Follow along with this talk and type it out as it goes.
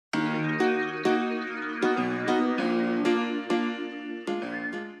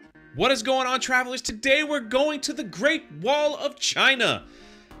What is going on, travelers? Today we're going to the Great Wall of China.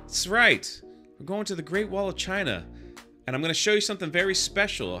 That's right. We're going to the Great Wall of China. And I'm going to show you something very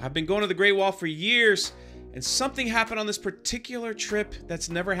special. I've been going to the Great Wall for years, and something happened on this particular trip that's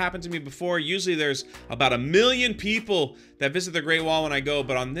never happened to me before. Usually there's about 1 million people that visit the Great Wall when I go,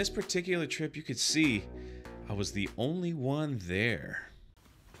 but on this particular trip, you could see I was the only one there.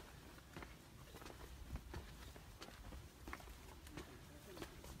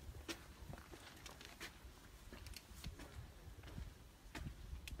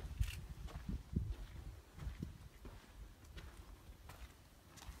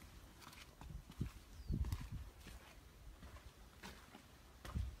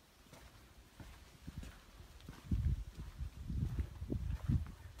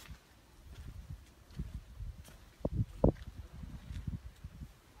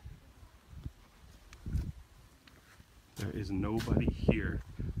 There is nobody here.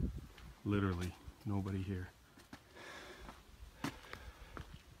 Literally, nobody here.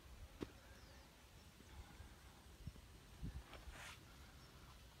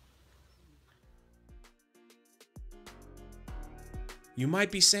 You might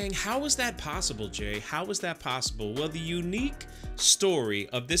be saying, how is that possible, Jay? How is that possible? Well, the unique story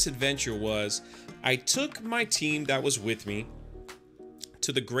of this adventure was I took my team that was with me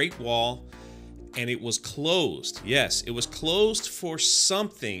to the Great Wall, and it was closed. Yes, it was closed for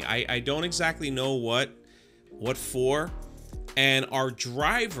something. I don't exactly know what for. And our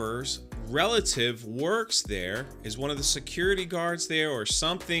driver's relative works there, is one of the security guards there or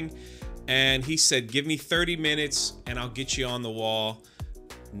something. And he said, give me 30 minutes and I'll get you on the wall.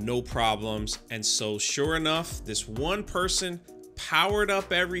 No problems. And so sure enough, this one person powered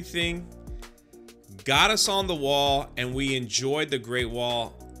up everything, got us on the wall, and we enjoyed the Great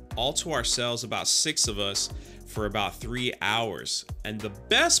Wall all to ourselves, about 6 of us, for about 3 hours. And the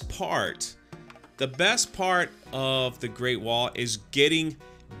best part of the Great Wall is getting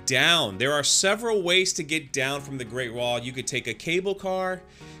down. There are several ways to get down from the Great Wall. You could take a cable car,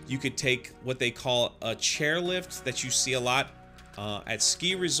 you could take what they call a chairlift that you see a lot at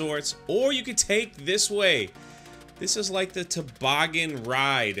ski resorts, or you could take this way. This is like the toboggan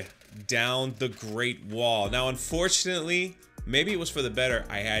ride down the Great Wall. Now, unfortunately, maybe it was for the better,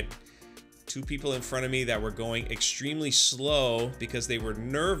 I had 2 people in front of me that were going extremely slow because they were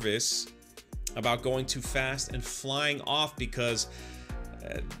nervous about going too fast and flying off, because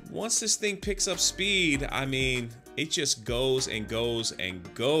once this thing picks up speed, I mean, it just goes and goes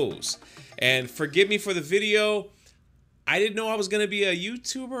and goes. And forgive me for the video. I didn't know I was going to be a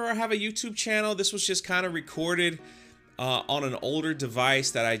YouTuber or have a YouTube channel. This was just kind of recorded on an older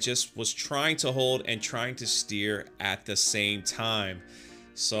device that I just was trying to hold and trying to steer at the same time.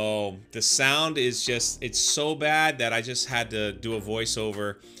 So the sound is just, it's so bad that I just had to do a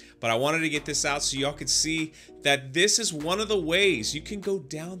voiceover. But I wanted to get this out so y'all could see that this is one of the ways you can go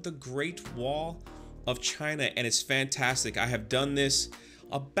down the Great Wall of China, and it's fantastic. I have done this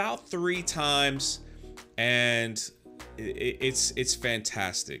about 3 times, and it's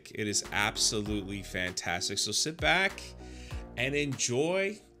fantastic. It is absolutely fantastic. So sit back and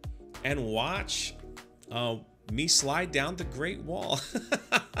enjoy and watch me slide down the Great Wall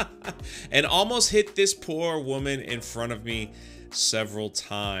and almost hit this poor woman in front of me several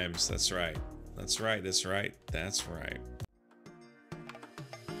times. That's right. That's right. That's right. That's right.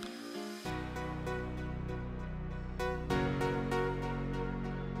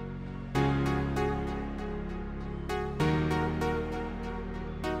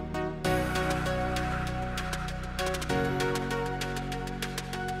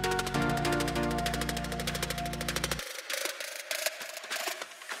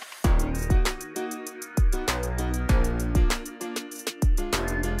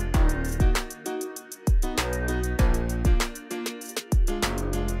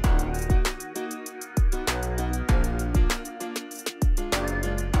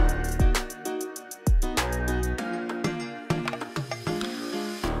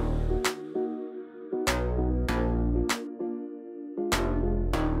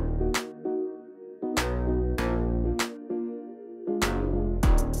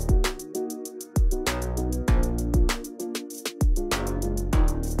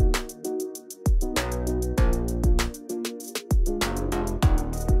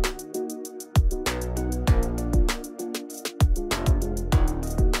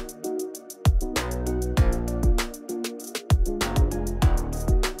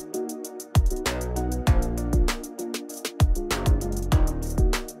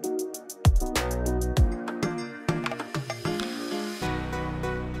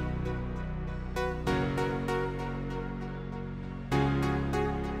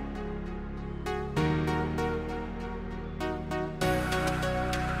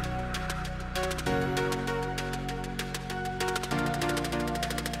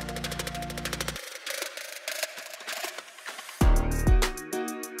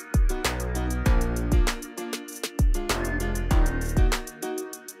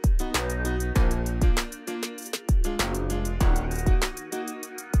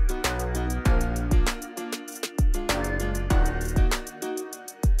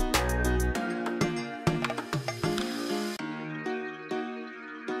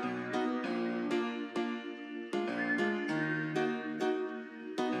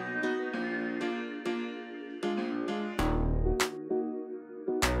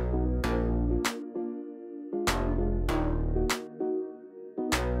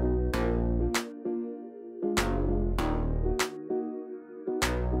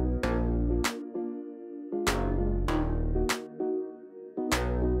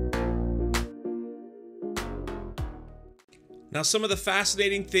 Now, some of the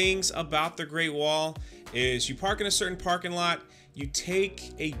fascinating things about the Great Wall is you park in a certain parking lot, you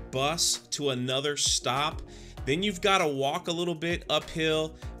take a bus to another stop, then you've got to walk a little bit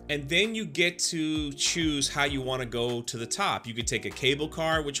uphill, and then you get to choose how you want to go to the top. You could take a cable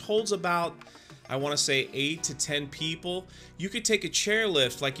car, which holds about, I want to say 8 to 10 people. You could take a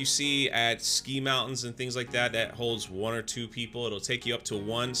chairlift like you see at ski mountains and things like that, that holds 1 or 2 people. It'll take you up to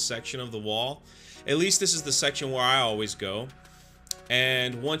one section of the wall. At least this is the section where I always go.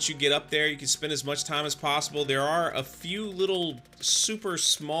 And once you get up there, you can spend as much time as possible. There are a few little super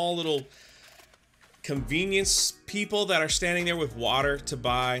small little convenience people that are standing there with water to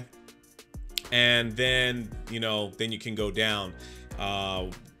buy. And then, you know, then you can go down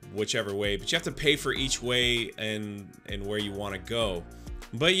whichever way. But you have to pay for each way and where you want to go.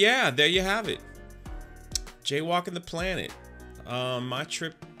 But yeah, there you have it. Jaywalking the planet. My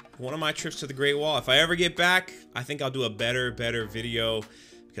trip. One of my trips to the Great Wall. If I ever get back, I think I'll do a better video,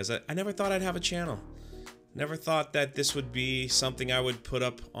 because I never thought I'd have a channel. Never thought that this would be something I would put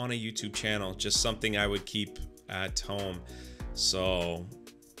up on a YouTube channel, just something I would keep at home. So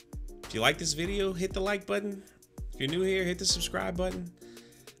if you like this video, hit the like button. If you're new here, hit the subscribe button.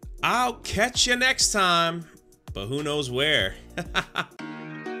 I'll catch you next time, but who knows where.